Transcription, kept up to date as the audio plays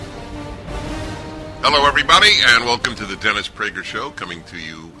Hello, everybody, and welcome to the Dennis Prager Show, coming to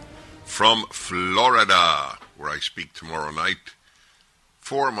you from Florida, where I speak tomorrow night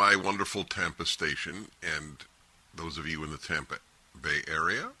for my wonderful Tampa station. And those of you in the Tampa Bay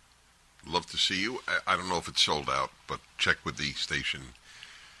area, love to see you. I don't know if it's sold out, but check with the station,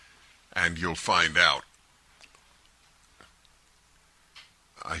 and you'll find out.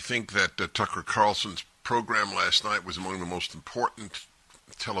 I think that Tucker Carlson's program last night was among the most important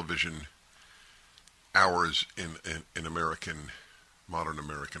television hours in modern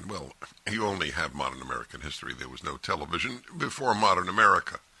American, well, you only have modern American history. There was no television before modern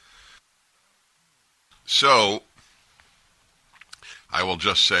America. So, I will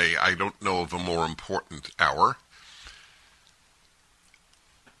just say I don't know of a more important hour.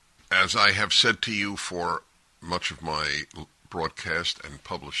 As I have said to you for much of my broadcast and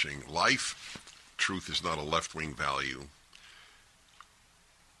publishing life, truth is not a left-wing value.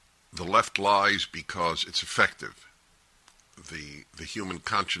 The left lies because it's effective. The human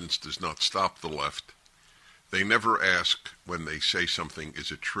conscience does not stop the left. They never ask when they say something,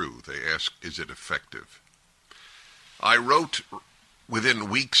 is it true? They ask, is it effective? I wrote within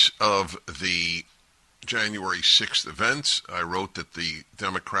weeks of the January 6th events, I wrote that the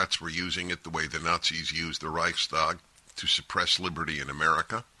Democrats were using it the way the Nazis used the Reichstag to suppress liberty in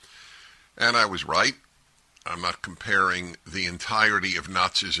America. And I was right. I'm not comparing the entirety of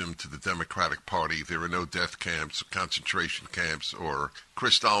Nazism to the Democratic Party. There are no death camps, concentration camps, or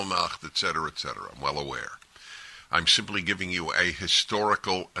Kristallnacht, etc., etc. I'm well aware. I'm simply giving you a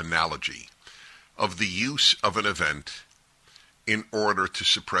historical analogy of the use of an event in order to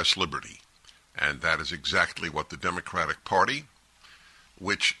suppress liberty. And that is exactly what the Democratic Party,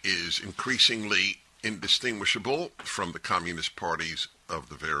 which is increasingly indistinguishable from the communist parties of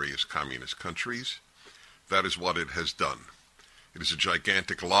the various communist countries, that is what it has done. It is a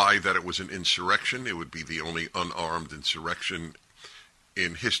gigantic lie that it was an insurrection. It would be the only unarmed insurrection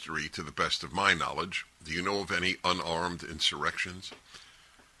in history, to the best of my knowledge. Do you know of any unarmed insurrections?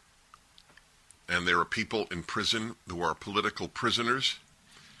 And there are people in prison who are political prisoners.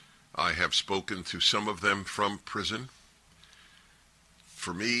 I have spoken to some of them from prison.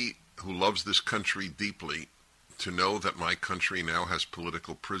 For me, who loves this country deeply, to know that my country now has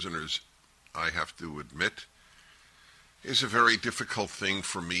political prisoners, I have to admit, is a very difficult thing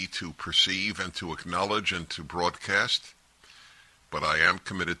for me to perceive and to acknowledge and to broadcast. But I am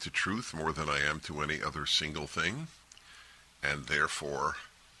committed to truth more than I am to any other single thing, and therefore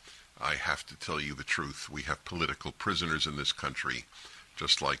I have to tell you the truth. We have political prisoners in this country,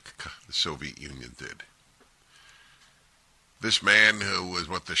 just like the Soviet Union did. This man who was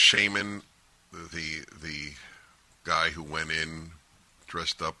the shaman, the guy who went in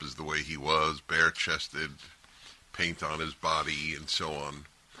dressed up as the way he was, bare-chested, paint on his body, and so on.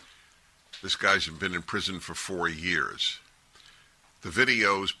 This guy's been in prison for 4 years. The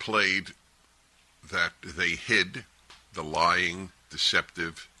videos played that they hid the lying,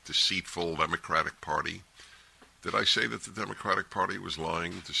 deceptive, deceitful Democratic Party. Did I say that the Democratic Party was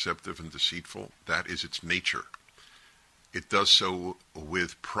lying, deceptive, and deceitful? That is its nature. It does so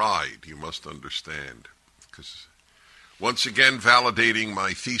with pride, you must understand, because once again, validating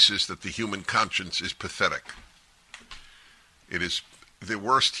my thesis that the human conscience is pathetic. It is the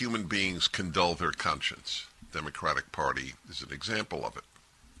worst human beings can dull their conscience. Democratic Party is an example of it.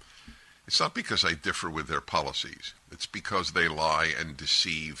 It's not because I differ with their policies. It's because they lie and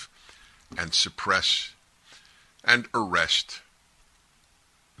deceive and suppress and arrest.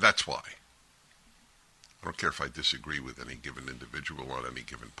 That's why. I don't care if I disagree with any given individual on any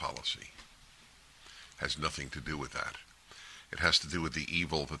given policy. It has nothing to do with that. It has to do with the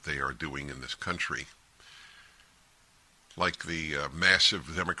evil that they are doing in this country. Like the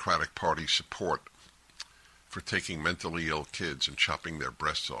massive Democratic Party support for taking mentally ill kids and chopping their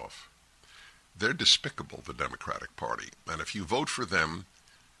breasts off. They're despicable, the Democratic Party. And if you vote for them,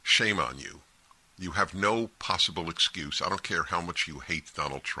 shame on you. You have no possible excuse. I don't care how much you hate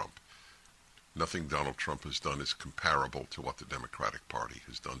Donald Trump. Nothing Donald Trump has done is comparable to what the Democratic Party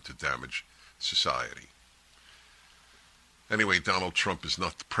has done to damage society. Anyway, Donald Trump is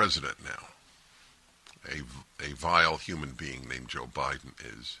not the president now. A vile human being named Joe Biden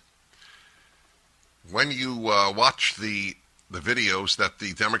is. When you watch the videos that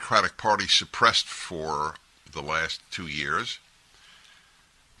the Democratic Party suppressed for the last 2 years,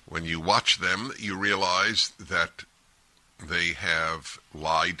 when you watch them, you realize that they have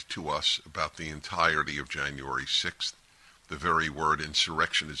lied to us about the entirety of January 6th. The very word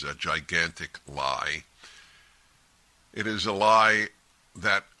insurrection is a gigantic lie. It is a lie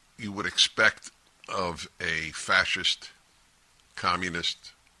that you would expect of a fascist,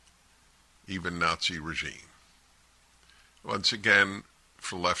 communist, even Nazi regime. Once again,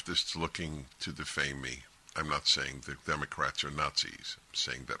 for leftists looking to defame me, I'm not saying the Democrats are Nazis. I'm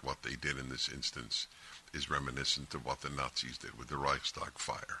saying that what they did in this instance is reminiscent of what the Nazis did with the Reichstag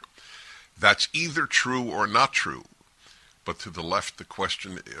fire. That's either true or not true. But to the left, the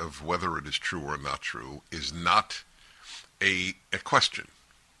question of whether it is true or not true is not a question.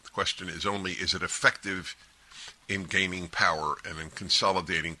 The question is only, is it effective in gaining power and in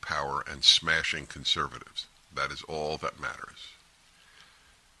consolidating power and smashing conservatives? That is all that matters.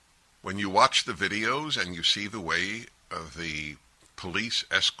 When you watch the videos and you see the way the police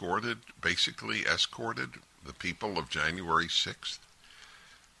basically escorted the people of January 6th,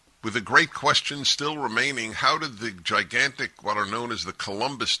 with the great question still remaining, how did the gigantic, what are known as the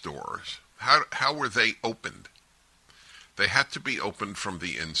Columbus doors, how were they opened? They had to be opened from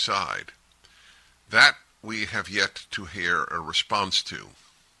the inside. That we have yet to hear a response to.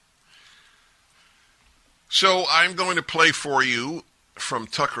 So I'm going to play for you from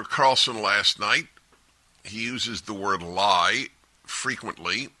Tucker Carlson last night. He uses the word lie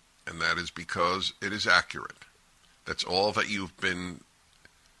frequently, and that is because it is accurate. That's all that you've been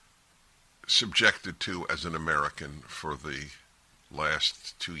subjected to as an American for the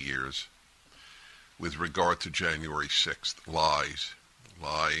last 2 years with regard to January 6th. Lies.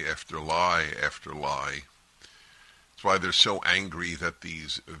 Lie after lie after lie. That's why they're so angry that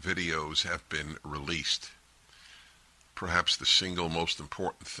these videos have been released. Perhaps the single most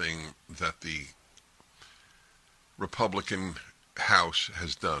important thing that the Republican House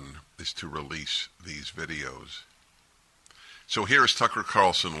has done is to release these videos. So here's Tucker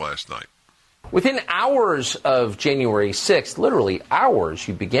Carlson last night. Within hours of January 6th, literally hours,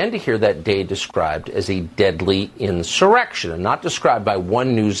 you began to hear that day described as a deadly insurrection, and not described by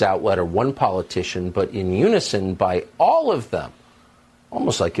one news outlet or one politician, but in unison by all of them,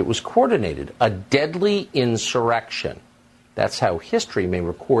 almost like it was coordinated. A deadly insurrection. That's how history may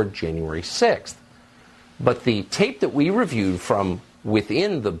record January 6th. But the tape that we reviewed from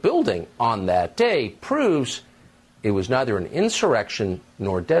within the building on that day proves it was neither an insurrection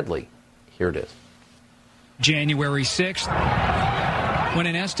nor deadly. Here it is. January 6th, when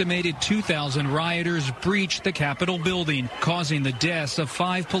an estimated 2,000 rioters breached the Capitol building, causing the deaths of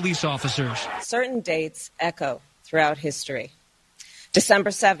 5 police officers. Certain dates echo throughout history.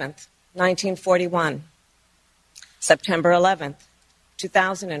 December 7th, 1941. September 11th,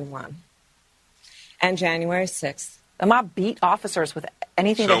 2001. And January 6th. The mob beat officers with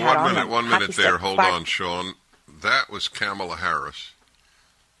anything they had on them. One minute there. Hold on, Sean. That was Kamala Harris.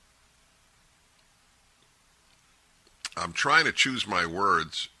 I'm trying to choose my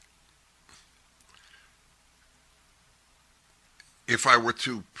words. If I were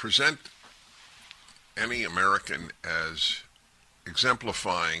to present any American as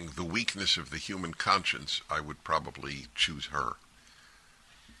exemplifying the weakness of the human conscience, I would probably choose her.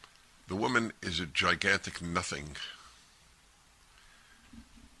 The woman is a gigantic nothing,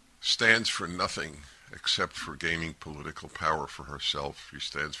 stands for nothing except for gaining political power for herself. She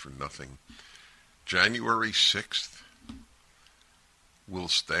stands for nothing. January 6th will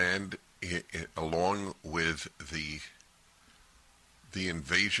stand along with the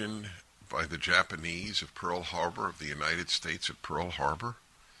invasion by the Japanese of Pearl Harbor, of the United States at Pearl Harbor,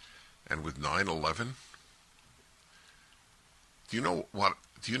 and with 9/11. Do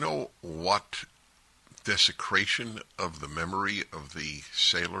you know what desecration of the memory of the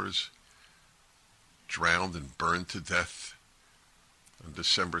sailors drowned and burned to death on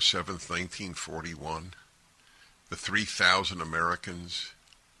December 7th, 1941? The 3,000 Americans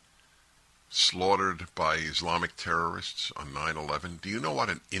slaughtered by Islamic terrorists on 9/11. Do you know what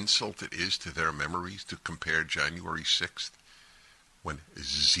an insult it is to their memories to compare January 6th, when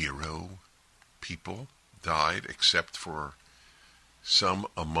 0 people died except for some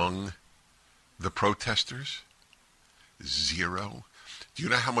among the protesters? 0. Do you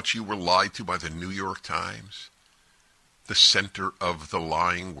know how much you were lied to by the New York Times, the center of the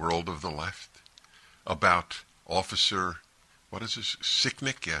lying world of the left, about Officer, what is this,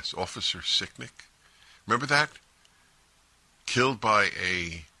 Sicknick? Yes, Officer Sicknick. Remember that? Killed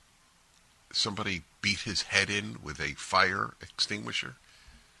by somebody beat his head in with a fire extinguisher.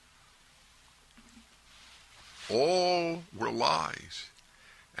 All were lies.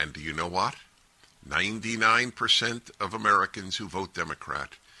 And do you know what? 99% of Americans who vote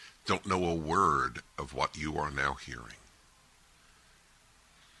Democrat don't know a word of what you are now hearing.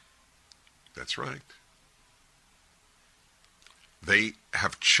 That's right. They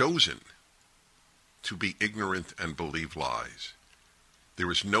have chosen to be ignorant and believe lies. There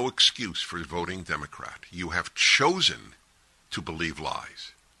is no excuse for voting Democrat. You have chosen to believe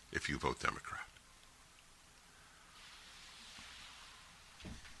lies. if you vote Democrat.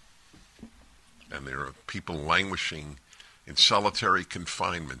 And there are people languishing in solitary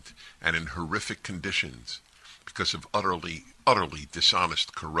confinement and in horrific conditions because of utterly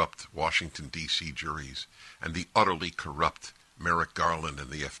dishonest, corrupt Washington, D.C. juries and the utterly corrupt Merrick Garland and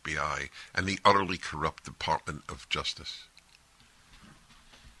the FBI and the utterly corrupt Department of Justice.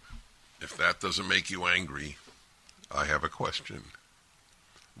 If that doesn't make you angry, I have a question.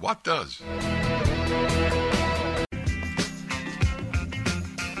 What does?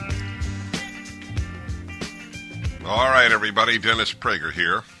 All right, everybody, Dennis Prager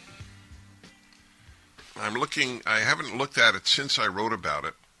here. I haven't looked at it since I wrote about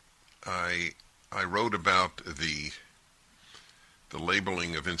it. I wrote about the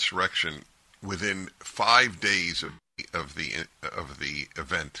labeling of insurrection within 5 days of the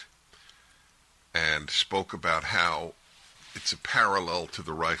event, and spoke about how it's a parallel to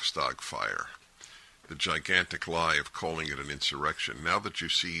the Reichstag fire, the gigantic lie of calling it an insurrection. Now that you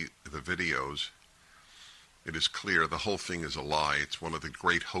see the videos, it is clear the whole thing is a lie. It's one of the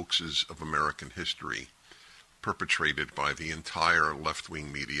great hoaxes of American history, perpetrated by the entire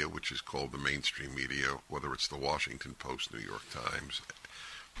left-wing media, which is called the mainstream media, whether it's the Washington Post, New York Times,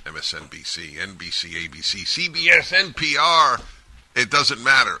 MSNBC, NBC, ABC, CBS, NPR. It doesn't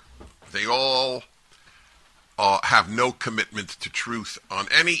matter. They all have no commitment to truth on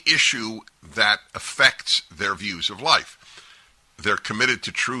any issue that affects their views of life. They're committed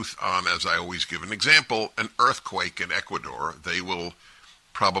to truth on, as I always give an example, an earthquake in Ecuador. They will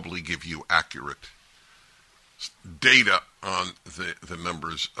probably give you accurate data on the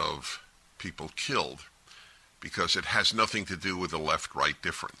numbers of people killed, because it has nothing to do with a left-right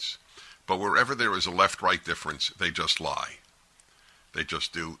difference. But wherever there is a left-right difference, they just lie. They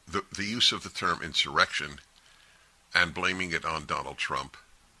just do. The use of the term insurrection and blaming it on Donald Trump.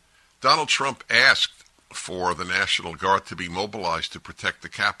 Donald Trump asked for the National Guard to be mobilized to protect the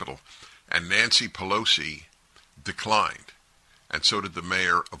Capitol, and Nancy Pelosi declined, and so did the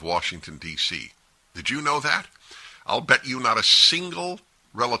mayor of Washington, D.C. Did you know that? I'll bet you not a single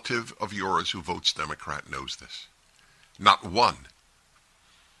relative of yours who votes Democrat knows this. Not one.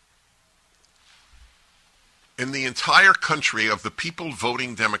 In the entire country of the people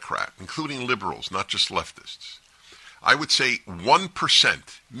voting Democrat, including liberals, not just leftists, I would say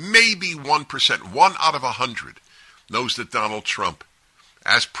 1%, maybe 1%, 1 out of 100, knows that Donald Trump,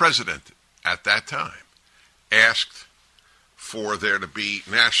 as president at that time, asked for there to be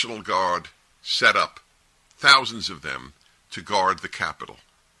National Guard set up, thousands of them, to guard the Capitol.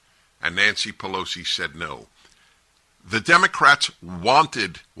 And Nancy Pelosi said no. The Democrats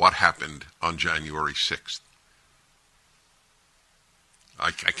wanted what happened on January 6th.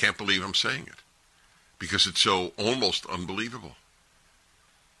 I can't believe I'm saying it, because it's so almost unbelievable.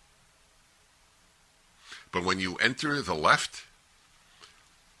 But when you enter the left,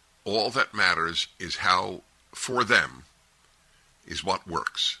 all that matters is how, for them, is what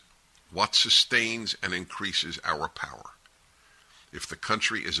works, what sustains and increases our power. If the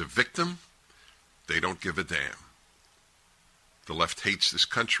country is a victim, they don't give a damn. The left hates this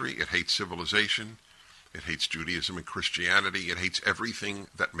country, it hates civilization, it hates Judaism and Christianity, it hates everything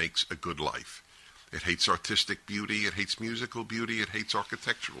that makes a good life. It hates artistic beauty, it hates musical beauty, it hates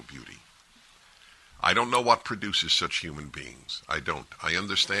architectural beauty. I don't know what produces such human beings. I don't. I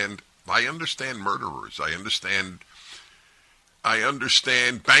understand murderers. I understand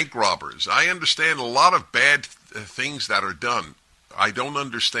bank robbers. I understand a lot of bad things that are done. I don't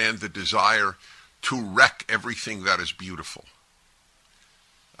understand the desire to wreck everything that is beautiful.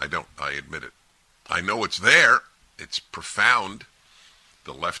 I don't. I admit it. I know it's there. It's profound.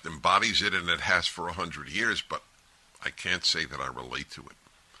 The left embodies it, and it has for 100 years, but I can't say that I relate to it.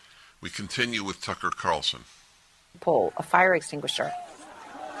 We continue with Tucker Carlson. Pull a fire extinguisher.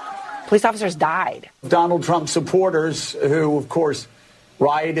 Police officers died. Donald Trump supporters who, of course,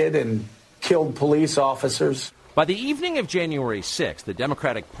 rioted and killed police officers. By the evening of January 6th, the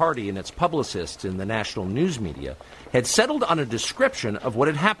Democratic Party and its publicists in the national news media had settled on a description of what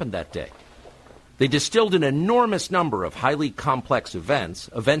had happened that day. They distilled an enormous number of highly complex events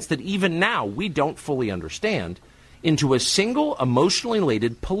that even now we don't fully understand, into a single emotionally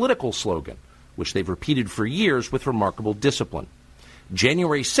elated political slogan, which they've repeated for years with remarkable discipline.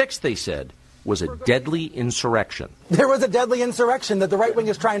 January 6th, they said, was a deadly insurrection. There was a deadly insurrection that the right wing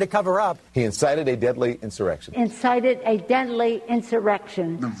is trying to cover up. He incited a deadly insurrection. Incited a deadly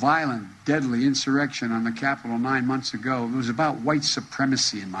insurrection. The violent, deadly insurrection on the Capitol 9 months ago, it was about white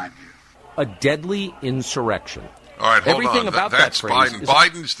supremacy, in my view. A deadly insurrection. All right, hold Everything on. about That's that phrase Biden.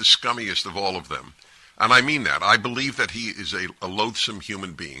 Biden's the scummiest of all of them. And I mean that. I believe that he is a loathsome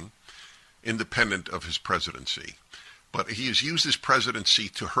human being, independent of his presidency. But he has used his presidency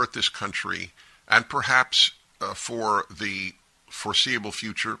to hurt this country, and perhaps for the foreseeable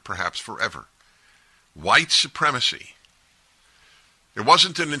future, perhaps forever. White supremacy. It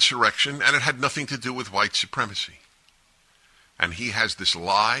wasn't an insurrection, and it had nothing to do with white supremacy. And he has this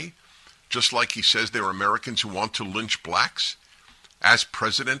lie, just like he says there are Americans who want to lynch blacks. As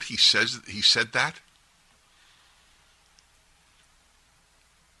president, he said that.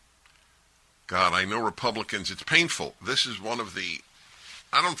 God, I know Republicans, it's painful. This is one of the,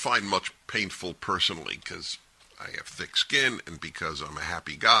 I don't find much painful personally because I have thick skin and because I'm a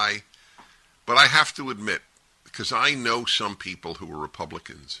happy guy. But I have to admit, because I know some people who are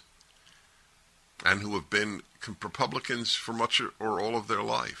Republicans and who have been Republicans for much or all of their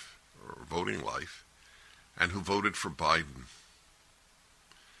life, or voting life, and who voted for Biden.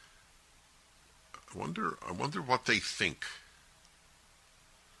 I wonder what they think.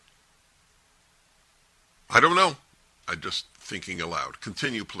 I don't know. I'm just thinking aloud.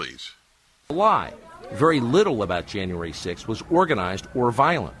 Continue, please. A lie. Very little about January 6th was organized or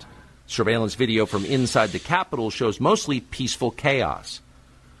violent. Surveillance video from inside the Capitol shows mostly peaceful chaos.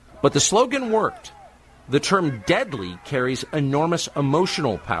 But the slogan worked. The term deadly carries enormous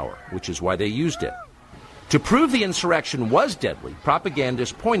emotional power, which is why they used it. To prove the insurrection was deadly,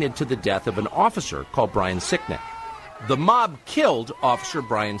 propagandists pointed to the death of an officer called Brian Sicknick. The mob killed Officer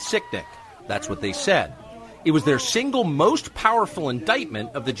Brian Sicknick. That's what they said. It was their single most powerful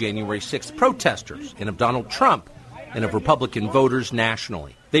indictment of the January 6th protesters and of Donald Trump and of Republican voters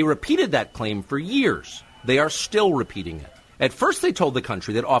nationally. They repeated that claim for years. They are still repeating it. At first, they told the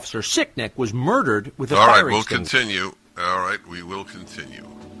country that Officer Sicknick was murdered with a fire extinguisher. All right, we will continue.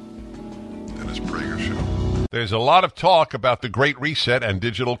 Dennis Prager Show. There's a lot of talk about the Great Reset and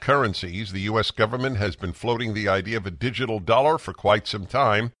digital currencies. The U.S. government has been floating the idea of a digital dollar for quite some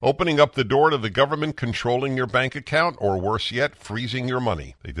time, opening up the door to the government controlling your bank account, or worse yet, freezing your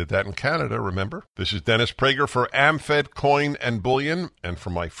money. They did that in Canada, remember? This is Dennis Prager for AmFed Coin and Bullion, and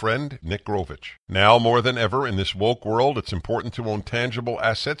for my friend Nick Grovich. Now more than ever in this woke world, it's important to own tangible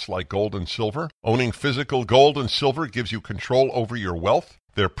assets like gold and silver. Owning physical gold and silver gives you control over your wealth.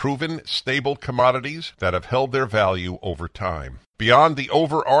 They're proven, stable commodities that have held their value over time, beyond the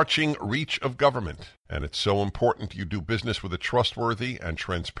overarching reach of government. And it's so important you do business with a trustworthy and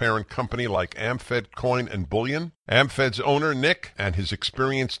transparent company like AmFed Coin and Bullion. AmFed's owner, Nick, and his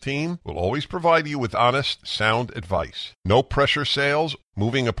experienced team will always provide you with honest, sound advice. No pressure sales.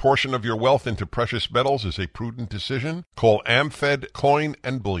 Moving a portion of your wealth into precious metals is a prudent decision. Call AmFed Coin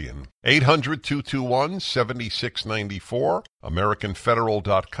and Bullion. 800-221-7694.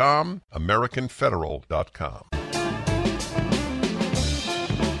 AmericanFederal.com. AmericanFederal.com.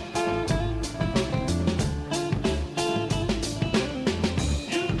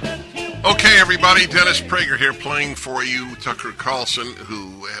 Okay, everybody, Dennis Prager here playing for you Tucker Carlson,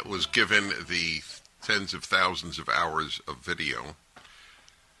 who was given the tens of thousands of hours of video.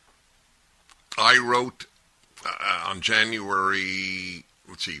 I wrote on January,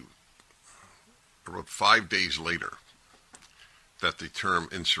 I wrote 5 days later that the term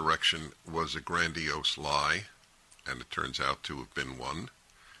insurrection was a grandiose lie, and it turns out to have been one.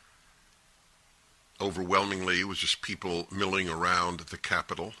 Overwhelmingly, it was just people milling around the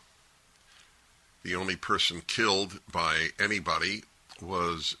Capitol. The only person killed by anybody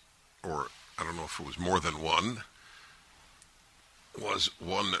was, or I don't know if it was more than one, was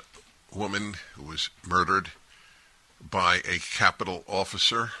one woman who was murdered by a Capitol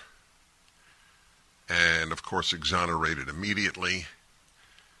officer and, of course, exonerated immediately.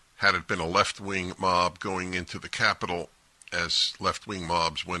 Had it been a left-wing mob going into the Capitol, as left-wing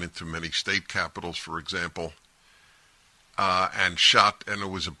mobs went into many state capitals, for example, and shot, and it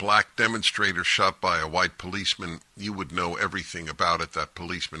was a black demonstrator shot by a white policeman, you would know everything about it. That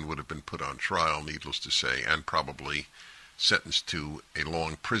policeman would have been put on trial, needless to say, and probably sentenced to a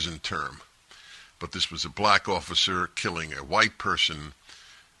long prison term. But this was a black officer killing a white person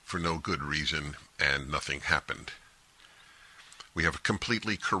for no good reason, and nothing happened. We have a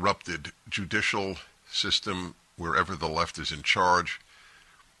completely corrupted judicial system wherever the left is in charge.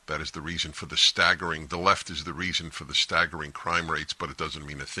 That is the reason for the left is the reason for the staggering crime rates, but it doesn't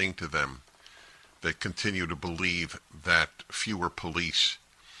mean a thing to them. They continue to believe that fewer police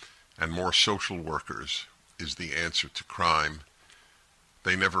and more social workers is the answer to crime.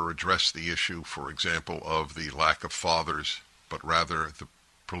 They never address the issue, for example, of the lack of fathers, but rather the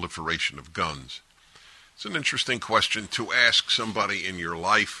proliferation of guns. It's an interesting question to ask somebody in your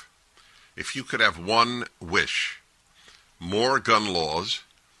life. If you could have one wish, more gun laws,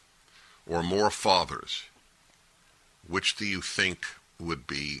 or more fathers, which do you think would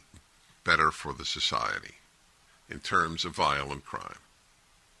be better for the society in terms of violent crime?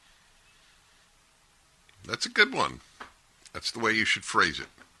 That's a good one. That's the way you should phrase it.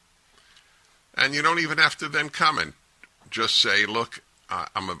 And you don't even have to then comment. Just say, look,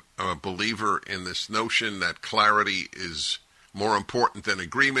 I'm a believer in this notion that clarity is more important than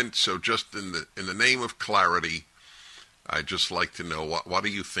agreement, so just in the name of clarity, I'd just like to know, what do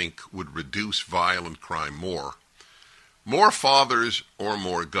you think would reduce violent crime more? More fathers or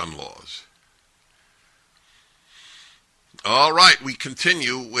more gun laws? All right, we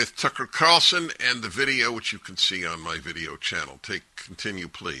continue with Tucker Carlson and the video, which you can see on my video channel. Continue,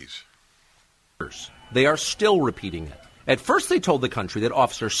 please. They are still repeating it. At first, they told the country that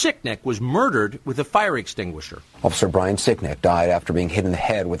Officer Sicknick was murdered with a fire extinguisher. Officer Brian Sicknick died after being hit in the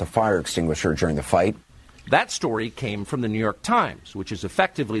head with a fire extinguisher during the fight. That story came from the New York Times, which is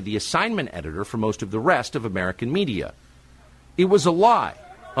effectively the assignment editor for most of the rest of American media. It was a lie,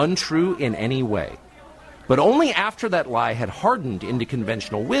 untrue in any way. But only after that lie had hardened into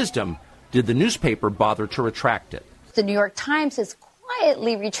conventional wisdom did the newspaper bother to retract it. The New York Times has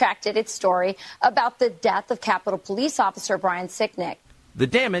quietly retracted its story about the death of Capitol Police Officer Brian Sicknick. The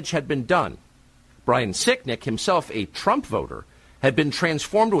damage had been done. Brian Sicknick, himself a Trump voter, had been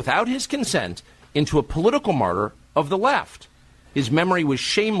transformed without his consent into a political martyr of the left. His memory was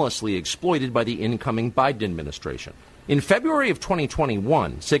shamelessly exploited by the incoming Biden administration. In February of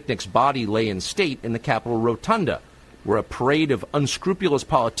 2021, Sicknick's body lay in state in the Capitol Rotunda, where a parade of unscrupulous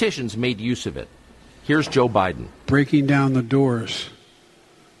politicians made use of it. Here's Joe Biden. Breaking down the doors,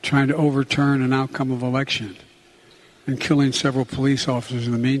 trying to overturn an outcome of election, and killing several police officers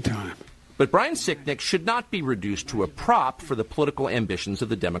in the meantime. But Brian Sicknick should not be reduced to a prop for the political ambitions of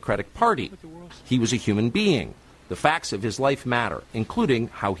the Democratic Party. He was a human being. The facts of his life matter, including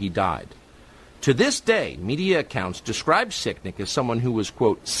how he died. To this day, media accounts describe Sicknick as someone who was,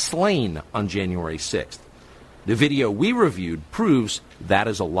 quote, slain on January 6th. The video we reviewed proves that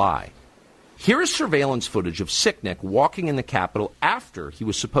is a lie. Here is surveillance footage of Sicknick walking in the Capitol after he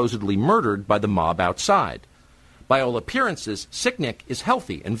was supposedly murdered by the mob outside. By all appearances, Sicknick is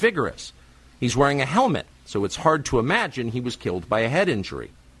healthy and vigorous. He's wearing a helmet, so it's hard to imagine he was killed by a head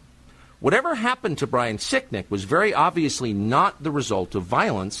injury. Whatever happened to Brian Sicknick was very obviously not the result of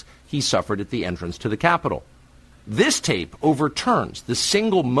violence he suffered at the entrance to the Capitol. This tape overturns the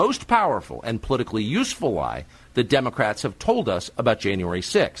single most powerful and politically useful lie the Democrats have told us about January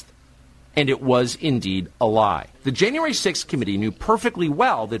 6th. And it was indeed a lie. The January 6th committee knew perfectly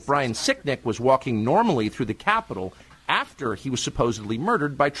well that Brian Sicknick was walking normally through the Capitol after he was supposedly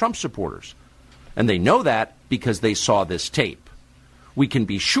murdered by Trump supporters. And they know that because they saw this tape. We can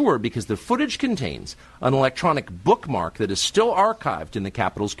be sure because the footage contains an electronic bookmark that is still archived in the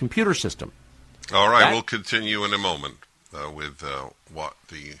Capitol's computer system. All right, we'll continue in a moment with what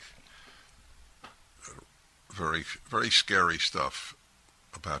the very, very scary stuff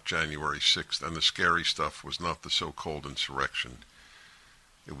about January 6th. And the scary stuff was not the so-called insurrection.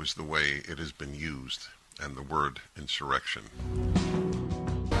 It was the way it has been used, and the word insurrection.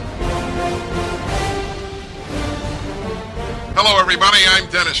 Hello, everybody. I'm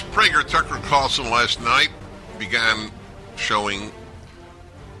Dennis Prager. Tucker Carlson last night began showing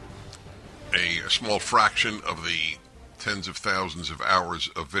a small fraction of the tens of thousands of hours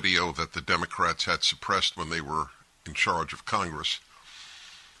of video that the Democrats had suppressed when they were in charge of Congress.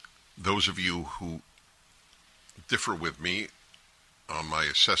 Those of you who differ with me on my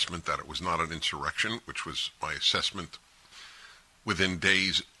assessment that it was not an insurrection, which was my assessment within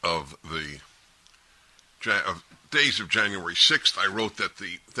days of January 6th, I wrote that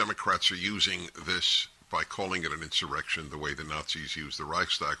the Democrats are using this by calling it an insurrection the way the Nazis used the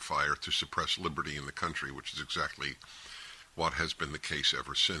Reichstag fire to suppress liberty in the country, which is exactly what has been the case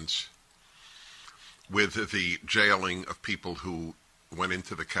ever since. With the jailing of people who went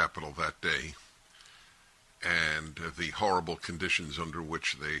into the Capitol that day and the horrible conditions under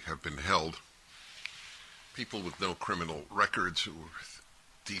which they have been held, people with no criminal records who are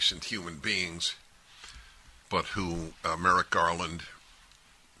decent human beings, but who Merrick Garland,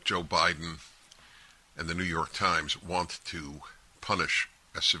 Joe Biden, and the New York Times want to punish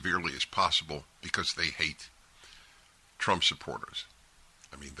as severely as possible because they hate Trump supporters.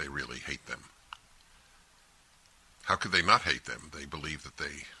 I mean, they really hate them. How could they not hate them? They believe that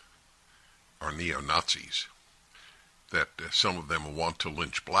they are neo-Nazis, that some of them want to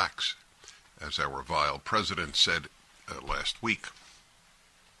lynch blacks, as our vile president said last week.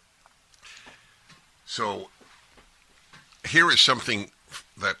 So here is something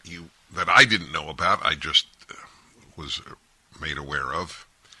that I didn't know about. I just was made aware of.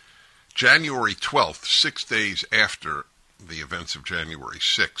 January 12th, 6 days after the events of January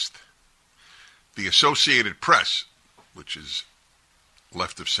 6th, the Associated Press, which is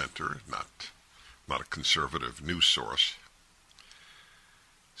left of center, not a conservative news source,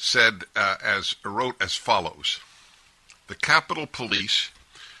 wrote as follows: the Capitol Police,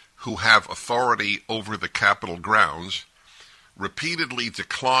 who have authority over the Capitol grounds, repeatedly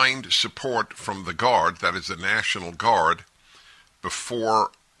declined support from the Guard, that is the National Guard,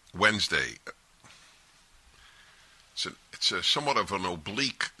 before Wednesday. It's a somewhat of an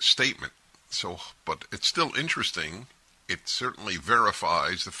oblique statement, but it's still interesting. It certainly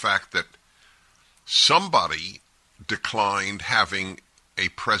verifies the fact that somebody declined having a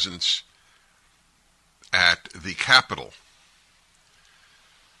presence at the Capitol.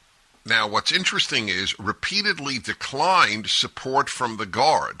 Now, what's interesting is repeatedly declined support from the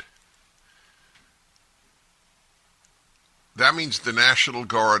Guard. That means the National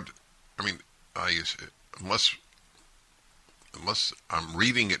Guard, unless I'm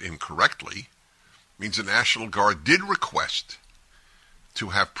reading it incorrectly, means the National Guard did request to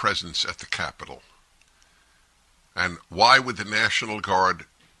have presence at the Capitol. And why would the National Guard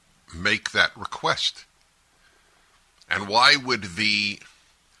make that request? And why would the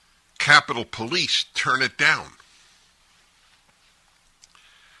Capitol Police turn it down?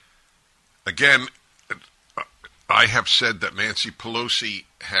 Again, I have said that Nancy Pelosi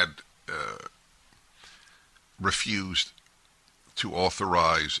had refused to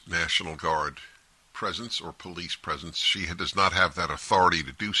authorize National Guard presence or police presence. She does not have that authority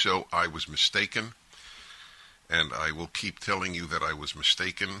to do so. I was mistaken, and I will keep telling you that I was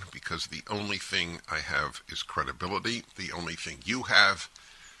mistaken, because the only thing I have is credibility. The only thing you have,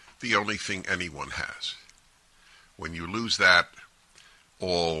 the only thing anyone has. When you lose that,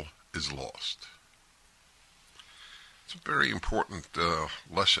 all is lost. It's a very important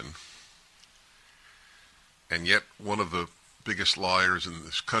lesson. And yet, one of the biggest liars in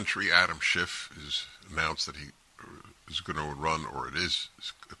this country, Adam Schiff, has announced that he is going to run, or it is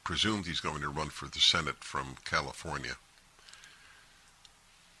presumed he's going to run for the Senate from California.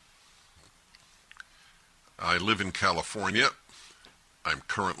 I live in California. I'm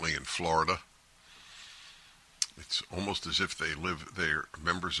currently in Florida. It's almost as if they're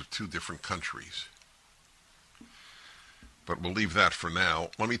members of two different countries. But we'll leave that for now.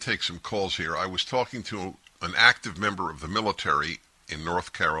 Let me take some calls here. I was talking to an active member of the military in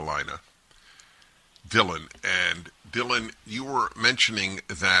North Carolina, Dylan. And Dylan, you were mentioning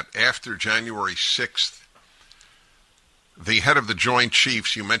that after January 6th, the head of the Joint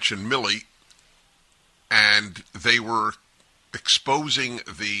Chiefs, you mentioned Milley, and they were exposing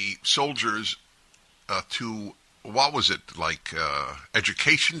the soldiers to, what was it, like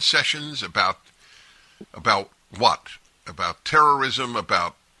education sessions about what? About terrorism,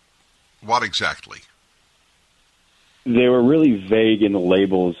 about what exactly? They were really vague in the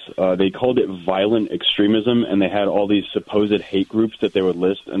labels. They called it violent extremism, and they had all these supposed hate groups that they would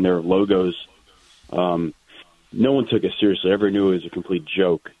list in their logos. No one took it seriously. Everyone knew it was a complete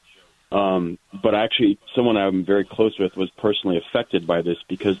joke. But actually, someone I'm very close with was personally affected by this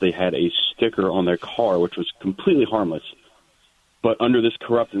because they had a sticker on their car, which was completely harmless. But under this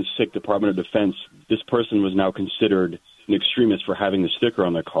corrupt and sick Department of Defense, this person was now considered an extremist for having the sticker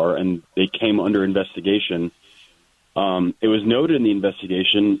on their car, and they came under investigation. It was noted in the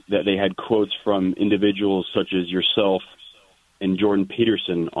investigation that they had quotes from individuals such as yourself and Jordan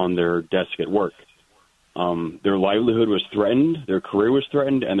Peterson on their desk at work. Their livelihood was threatened, their career was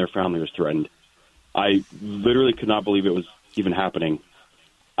threatened, and their family was threatened. I literally could not believe it was even happening.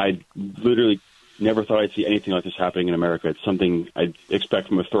 I literally never thought I'd see anything like this happening in America. It's something I'd expect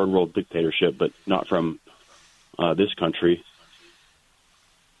from a third world dictatorship, but not from this country.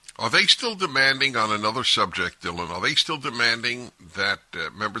 Are they still demanding, on another subject, Dylan, are they still demanding that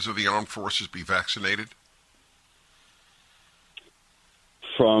members of the armed forces be vaccinated?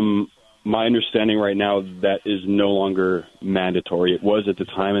 From my understanding right now, that is no longer mandatory. It was at the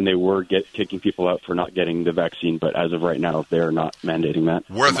time, and they were kicking people out for not getting the vaccine, but as of right now, they're not mandating that.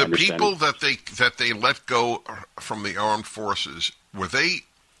 Were the people that they let go from the armed forces, were they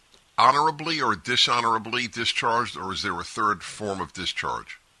honorably or dishonorably discharged, or is there a third form of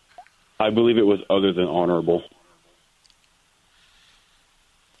discharge? I believe it was other than honorable.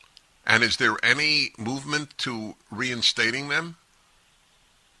 And is there any movement to reinstating them?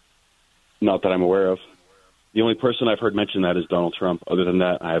 Not that I'm aware of. The only person I've heard mention that is Donald Trump. Other than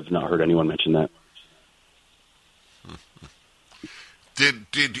that, I have not heard anyone mention that.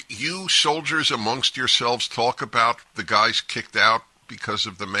 Did you soldiers amongst yourselves talk about the guys kicked out because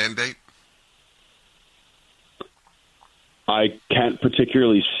of the mandate? I can't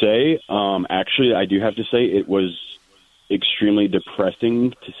particularly say. Actually, I do have to say it was extremely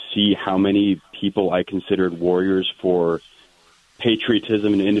depressing to see how many people I considered warriors for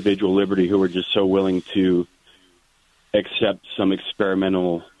patriotism and individual liberty who were just so willing to accept some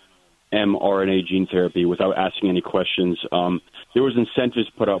experimental mRNA gene therapy without asking any questions. There was incentives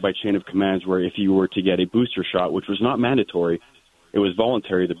put out by chain of commands where if you were to get a booster shot, which was not mandatory, it was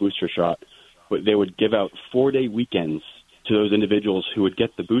voluntary, the booster shot, but they would give out 4-day weekends to those individuals who would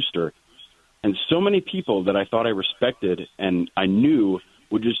get the booster. And so many people that I thought I respected and I knew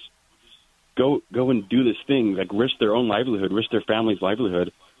would just go and do this thing, like risk their own livelihood, risk their family's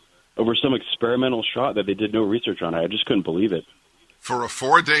livelihood over some experimental shot that they did no research on. I just couldn't believe it. For a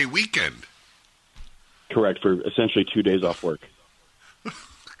 4-day weekend? Correct, for essentially 2 days off work.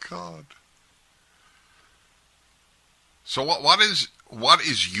 God. So what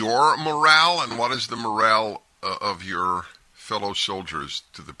is your morale and what is the morale of your fellow soldiers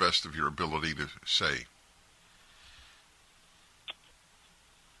to the best of your ability to say?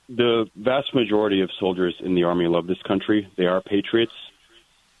 The vast majority of soldiers in the Army love this country. They are patriots.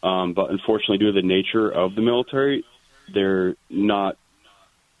 But unfortunately, due to the nature of the military, they're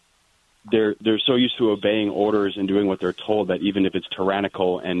so used to obeying orders and doing what they're told that even if it's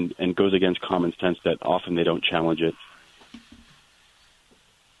tyrannical and goes against common sense, that often they don't challenge it.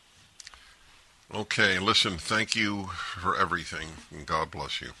 Okay, listen, thank you for everything, and God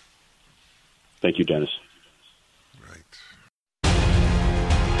bless you. Thank you, Dennis. Right.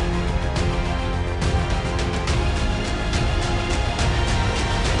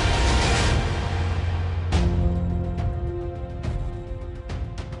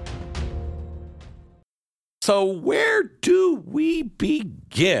 So where do we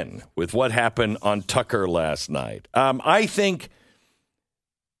begin with what happened on Tucker last night? I think,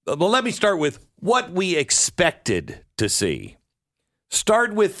 well, let me start with what we expected to see.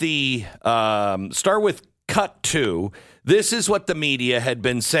 Start with cut 2. This is what the media had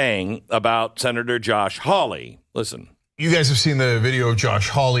been saying about Senator Josh Hawley. Listen. You guys have seen the video of Josh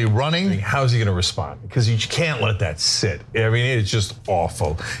Hawley running. How's he going to respond? Because you can't let that sit. I mean, it's just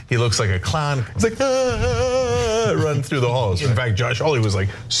awful. He looks like a clown. He's like, running through the halls. In fact, Josh Hawley was like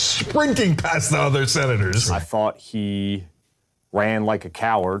sprinting past the other senators. I thought he ran like a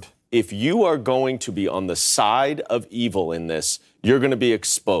coward. If you are going to be on the side of evil in this, you're going to be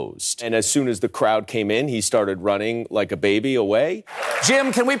exposed. And as soon as the crowd came in, he started running like a baby away.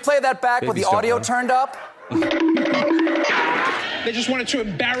 Jim, can we play that back with the audio turned up? They just wanted to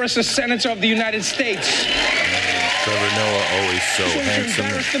embarrass a senator of the United States. Trevor Noah, always so handsome.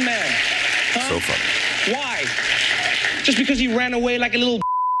 Embarrass the man. Huh? So funny. Why? Just because he ran away like a little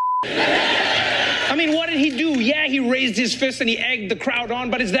I mean, what did he do? Yeah, he raised his fist and he egged the crowd on,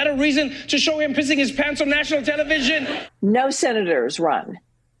 but is that a reason to show him pissing his pants on national television? No senators run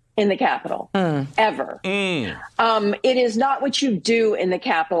in the Capitol, ever. It is not what you do in the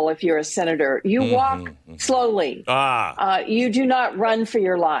Capitol if you're a senator. You walk slowly. You do not run for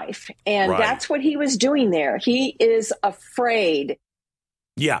your life. And that's what he was doing there. He is afraid.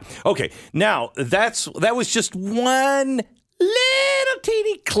 Yeah. Okay. Now, that was just one little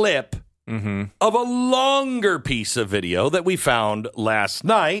teeny clip of a longer piece of video that we found last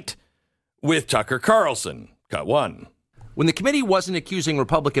night with Tucker Carlson. Cut 1. When the committee wasn't accusing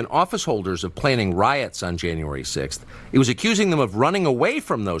Republican office holders of planning riots on January 6th, it was accusing them of running away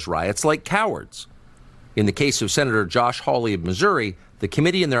from those riots like cowards. In the case of Senator Josh Hawley of Missouri, the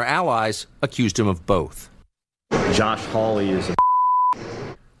committee and their allies accused him of both. Josh Hawley is a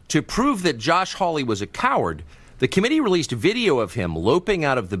To prove that Josh Hawley was a coward, the committee released video of him loping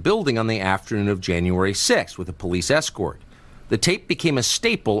out of the building on the afternoon of January 6th with a police escort. The tape became a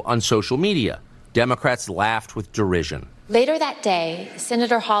staple on social media. Democrats laughed with derision. Later that day,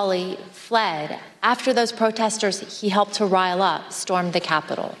 Senator Hawley fled after those protesters he helped to rile up stormed the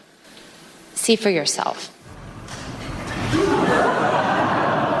Capitol. See for yourself.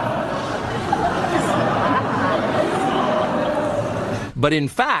 But in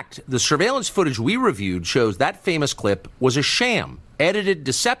fact, the surveillance footage we reviewed shows that famous clip was a sham, edited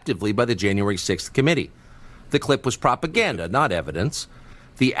deceptively by the January 6th committee. The clip was propaganda, not evidence.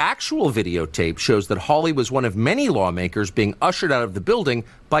 The actual videotape shows that Hawley was one of many lawmakers being ushered out of the building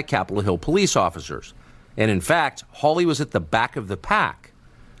by Capitol Hill police officers. And in fact, Hawley was at the back of the pack.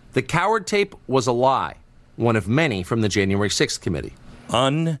 The coward tape was a lie, one of many from the January 6th committee.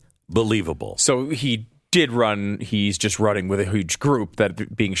 Unbelievable. So he did run, he's just running with a huge group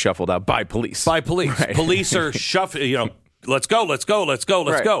that being shuffled out by police. By police. Right. Police are shuffling, let's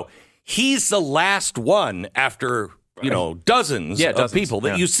go. He's the last one after, dozens of people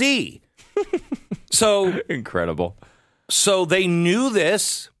that you see. So incredible. so they knew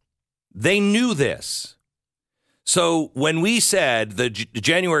this. They knew this. So when we said the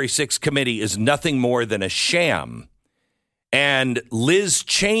January 6th committee is nothing more than a sham, and Liz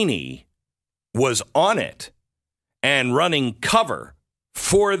Cheney was on it and running cover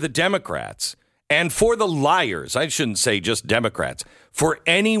for the Democrats and for the liars, I shouldn't say just Democrats, for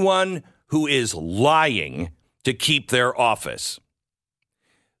anyone who is lying to keep their office.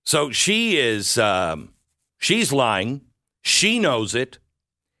 So she is, she's lying. She knows it.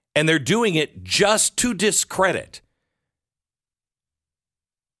 And they're doing it just to discredit.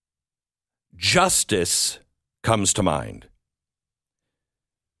 Justice comes to mind.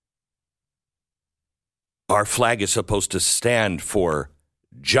 Our flag is supposed to stand for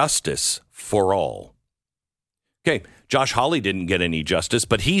justice for all. Okay, Josh Hawley didn't get any justice,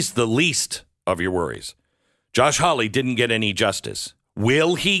 but he's the least of your worries. Josh Hawley didn't get any justice.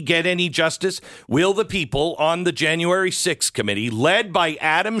 Will he get any justice? Will the people on the January 6th committee, led by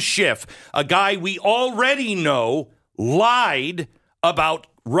Adam Schiff, a guy we already know lied about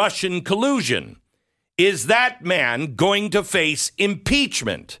Russian collusion, is that man going to face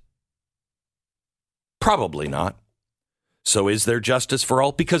impeachment? Probably not. So is there justice for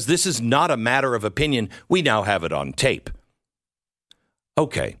all? Because this is not a matter of opinion. We now have it on tape.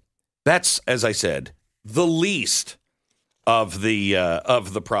 Okay, that's, as I said, the least of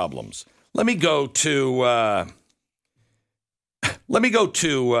the problems. Let me go to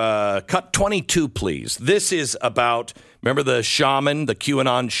cut 22, please. This is about, remember the shaman, the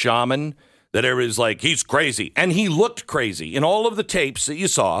QAnon shaman, that everybody's like, he's crazy. And he looked crazy. In all of the tapes that you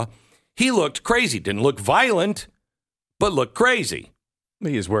saw, he looked crazy. Didn't look violent, but looked crazy.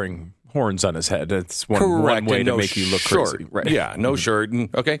 He is wearing horns on his head. That's one way to make you look crazy. Right. Yeah, no shirt.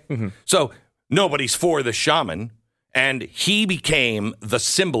 Okay. Mm-hmm. So nobody's for the shaman. And he became the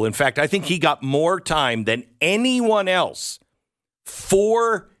symbol. In fact, I think he got more time than anyone else.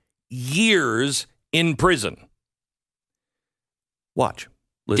 4 years in prison. Watch.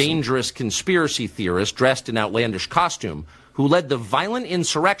 Listen. Dangerous conspiracy theorist dressed in outlandish costume who led the violent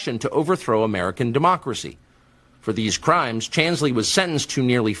insurrection to overthrow American democracy. For these crimes, Chansley was sentenced to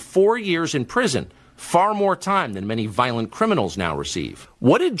nearly 4 years in prison, far more time than many violent criminals now receive.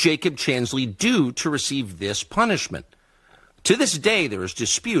 What did Jacob Chansley do to receive this punishment? To this day, there is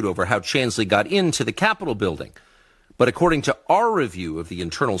dispute over how Chansley got into the Capitol building. But according to our review of the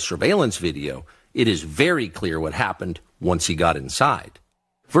internal surveillance video, it is very clear what happened once he got inside.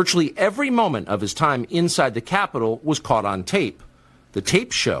 Virtually every moment of his time inside the Capitol was caught on tape. The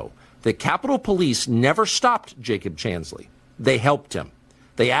tapes show that Capitol Police never stopped Jacob Chansley. They helped him.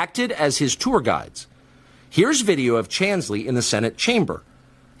 They acted as his tour guides. Here's video of Chansley in the Senate chamber.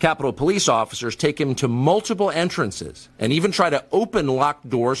 Capitol Police officers take him to multiple entrances and even try to open locked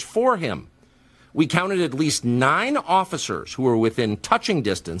doors for him. We counted at least 9 officers who were within touching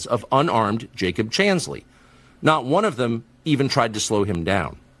distance of unarmed Jacob Chansley. Not one of them even tried to slow him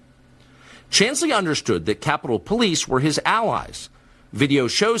down. Chansley understood that Capitol Police were his allies. Video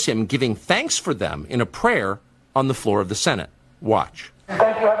shows him giving thanks for them in a prayer on the floor of the Senate. Watch.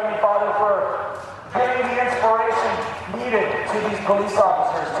 Thank you, Heavenly Father, for giving the inspiration needed to these police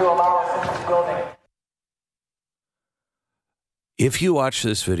officers to allow us in this building. If you watch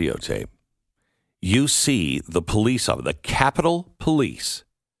this videotape, you see the police, the Capitol Police,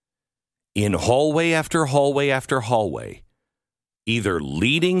 in hallway after hallway after hallway, either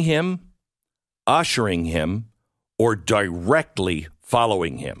leading him, ushering him, or directly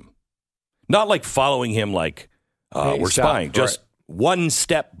following him. Not like following him like we're spying, just one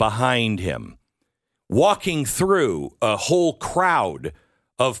step behind him, walking through a whole crowd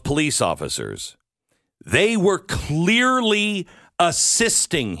of police officers. They were clearly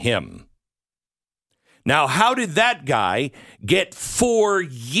assisting him. Now, how did that guy get 4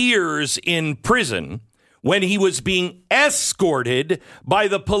 years in prison when he was being escorted by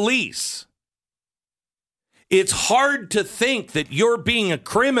the police? It's hard to think that you're being a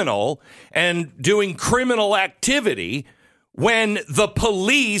criminal and doing criminal activity when the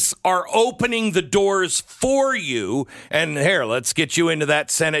police are opening the doors for you. And here, let's get you into that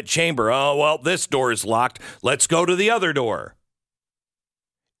Senate chamber. Oh, well, this door is locked. Let's go to the other door.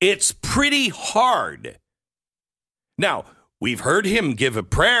 It's pretty hard. Now, we've heard him give a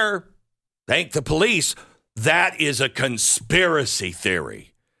prayer, thank the police. That is a conspiracy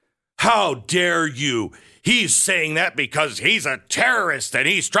theory. How dare you? He's saying that because he's a terrorist and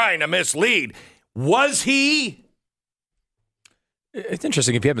he's trying to mislead. Was he? It's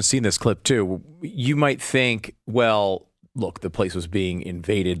interesting. If you haven't seen this clip, too, you might think, well, look, the place was being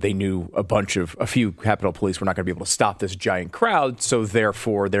invaded. They knew a few Capitol Police were not going to be able to stop this giant crowd, so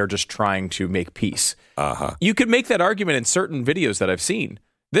therefore they're just trying to make peace. You could make that argument in certain videos that I've seen.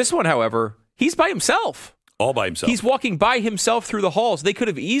 This one, however, he's by himself. All by himself. He's walking by himself through the halls. They could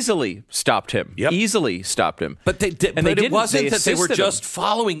have easily stopped him. Easily stopped him. But they didn't. It wasn't that they were just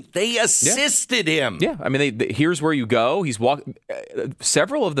following. They assisted him. Yeah. I mean, here's where you go. He's walking.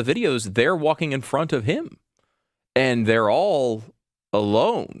 Several of the videos, they're walking in front of him. And they're all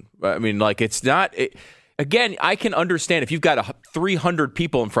alone. I mean, like, it's not... Again, I can understand if you've got 300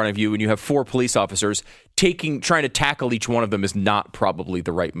 people in front of you and you have 4 police officers, trying to tackle each one of them is not probably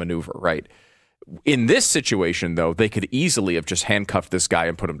the right maneuver, right? In this situation, though, they could easily have just handcuffed this guy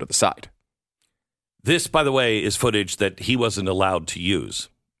and put him to the side. This, by the way, is footage that he wasn't allowed to use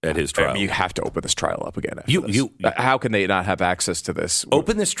at his trial. I mean, you have to open this trial up again. How can they not have access to this?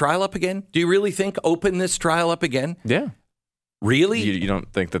 Open this trial up again? Do you really think open this trial up again? Yeah. Really? You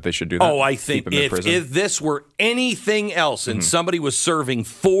don't think that they should do that? Oh, I think if this were anything else and somebody was serving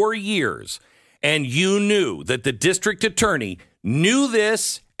 4 years and you knew that the district attorney knew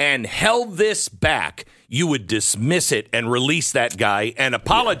this and held this back, you would dismiss it and release that guy and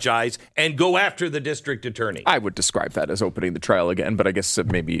apologize and go after the district attorney. I would describe that as opening the trial again, but I guess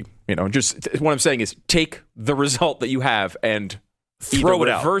maybe, just what I'm saying is take the result that you have and throw it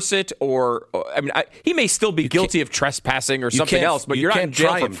out. Reverse it, or I mean, he may still be guilty of trespassing or something else, but you're not in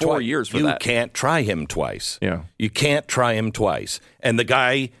jail for 4 years for that. You can't try him twice. Yeah. You can't try him twice. And the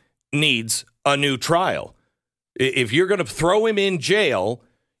guy needs a new trial. If you're going to throw him in jail,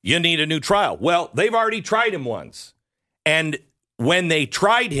 you need a new trial. Well, they've already tried him once. And when they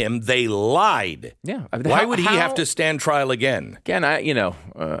tried him, they lied. Yeah. I mean, why would he have to stand trial again? Again,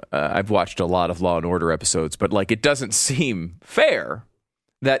 I've watched a lot of Law and Order episodes, but it doesn't seem fair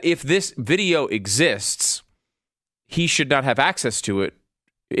that if this video exists, he should not have access to it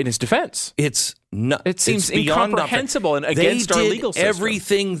in his defense. It seems incomprehensible and against our legal system. They did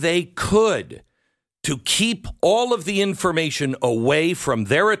everything they could to keep all of the information away from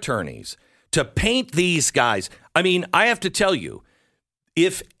their attorneys, to paint these guys. I mean, I have to tell you,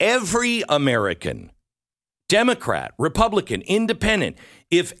 if every American, Democrat, Republican, Independent,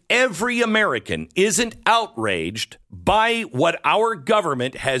 if every American isn't outraged by what our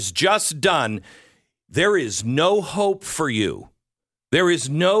government has just done, there is no hope for you. There is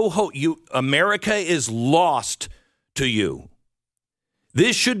no hope. America is lost to you.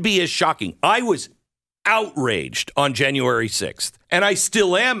 This should be as shocking. I was outraged on January 6th, and I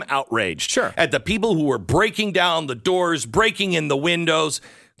still am outraged at the people who were breaking down the doors, breaking in the windows,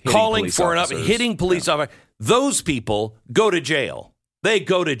 calling for hitting police officers. Those people go to jail. They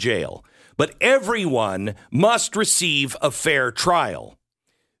go to jail. But everyone must receive a fair trial.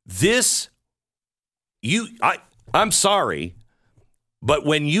 I'm sorry, but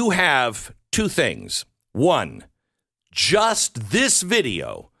when you have two things, one, just this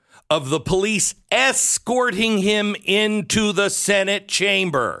video of the police escorting him into the Senate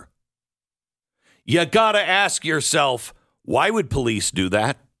chamber, you got to ask yourself, why would police do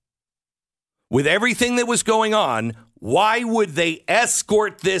that? With everything that was going on, why would they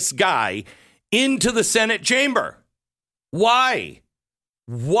escort this guy into the Senate chamber? Why?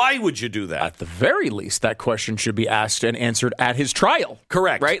 Why would you do that? At the very least, that question should be asked and answered at his trial.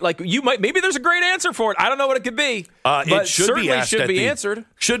 Correct. Right? Maybe there's a great answer for it. I don't know what it could be. But it should be answered.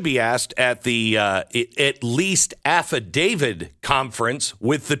 Should be asked at the at least affidavit conference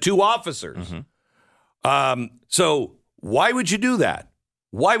with the two officers. Mm-hmm. So why would you do that?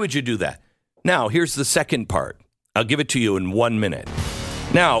 Why would you do that? Now, here's the second part. I'll give it to you in 1 minute.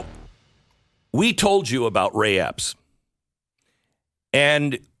 Now, we told you about Ray Epps.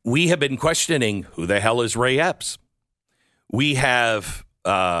 And we have been questioning, who the hell is Ray Epps? We've done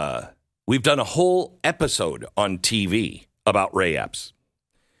a whole episode on TV about Ray Epps.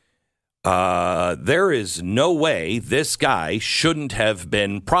 There is no way this guy shouldn't have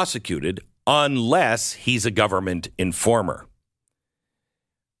been prosecuted unless he's a government informer.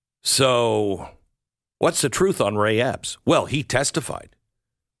 So what's the truth on Ray Epps? Well, he testified.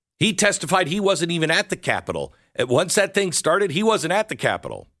 He testified he wasn't even at the Capitol. Once that thing started, he wasn't at the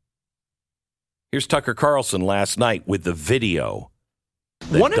Capitol. Here's Tucker Carlson last night with the video.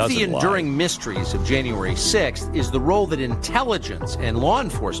 One of the enduring mysteries of January 6th is the role that intelligence and law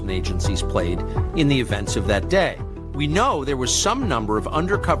enforcement agencies played in the events of that day. We know there was some number of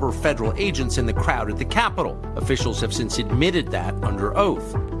undercover federal agents in the crowd at the Capitol. Officials have since admitted that under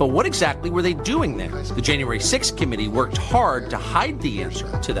oath. But what exactly were they doing there? The January 6th committee worked hard to hide the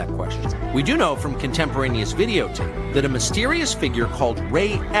answer to that question. We do know from contemporaneous videotape that a mysterious figure called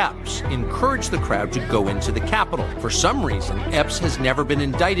Ray Epps encouraged the crowd to go into the Capitol. For some reason, Epps has never been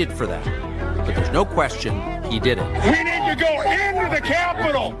indicted for that. But there's no question he did it. We need to go into the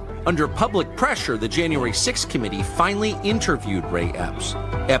Capitol! Under public pressure, the January 6th committee finally interviewed Ray Epps.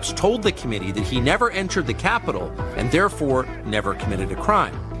 Epps told the committee that he never entered the Capitol and therefore never committed a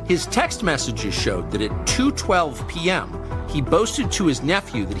crime. His text messages showed that at 2:12 p.m., he boasted to his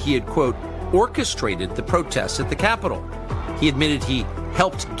nephew that he had, quote, orchestrated the protests at the Capitol. He admitted he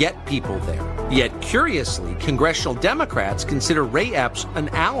helped get people there. Yet, curiously, congressional Democrats consider Ray Epps an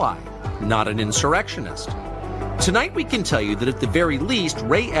ally, not an insurrectionist. Tonight we can tell you that at the very least,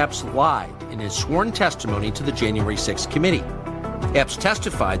 Ray Epps lied in his sworn testimony to the January 6th committee. Epps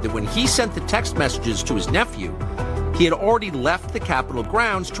testified that when he sent the text messages to his nephew, he had already left the Capitol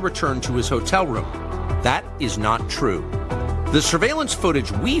grounds to return to his hotel room. That is not true. The surveillance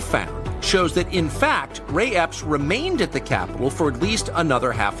footage we found shows that, in fact, Ray Epps remained at the Capitol for at least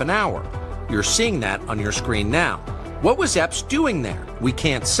another half an hour. You're seeing that on your screen now. What was Epps doing there? We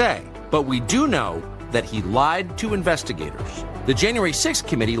can't say, but we do know that he lied to investigators. The January 6th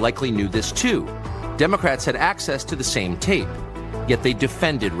committee likely knew this too. Democrats had access to the same tape, yet they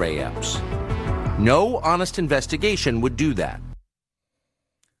defended Ray Epps. No honest investigation would do that.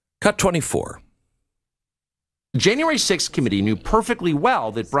 Cut 24. The January 6th committee knew perfectly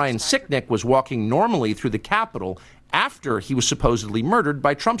well that Brian Sicknick was walking normally through the Capitol after he was supposedly murdered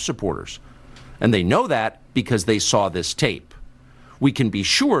by Trump supporters. And they know that because they saw this tape. We can be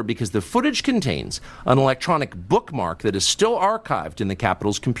sure because the footage contains an electronic bookmark that is still archived in the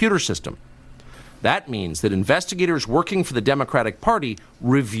Capitol's computer system. That means that investigators working for the Democratic Party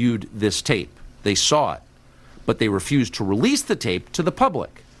reviewed this tape. They saw it, but they refused to release the tape to the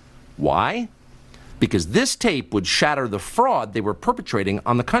public. Why? Because this tape would shatter the fraud they were perpetrating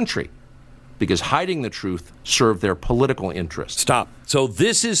on the country. Because hiding the truth served their political interests. Stop. So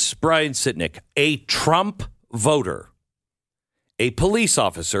this is Brian Sicknick, a Trump voter, a police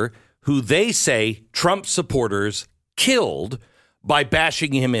officer who they say Trump supporters killed by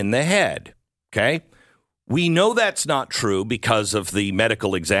bashing him in the head. Okay? We know that's not true because of the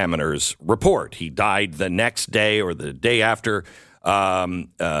medical examiner's report. He died the next day or the day after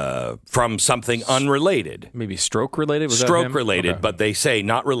from something unrelated. Maybe stroke related? Stroke related, okay. But they say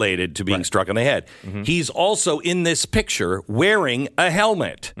not related to being struck on the head. Mm-hmm. He's also in this picture wearing a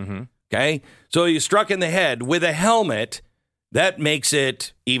helmet. Mm-hmm. Okay? So he's struck in the head with a helmet. That makes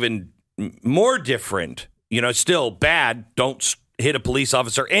it even more different. You know, still bad. Don't hit a police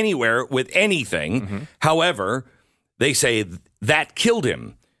officer anywhere with anything. Mm-hmm. However, they say that killed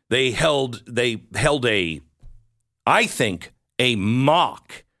him. They held I think, a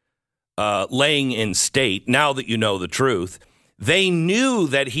mock laying in state. Now that you know the truth, they knew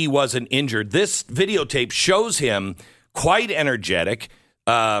that he wasn't injured. This videotape shows him quite energetic,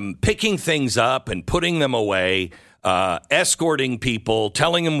 picking things up and putting them away, escorting people,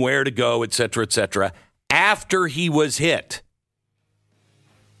 telling them where to go, et cetera, after he was hit.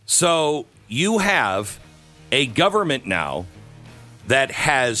 So you have a government now that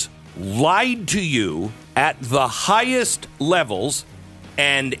has lied to you at the highest levels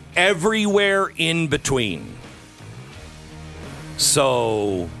and everywhere in between.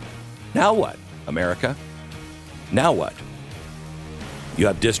 So now what, America? Now what? You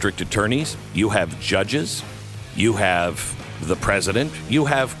have district attorneys, you have judges, you have the president, you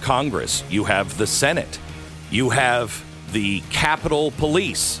have Congress, you have the Senate, you have the Capitol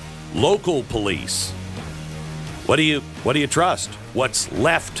Police, local police. What do you trust? What's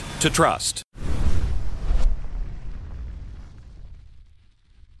left to trust?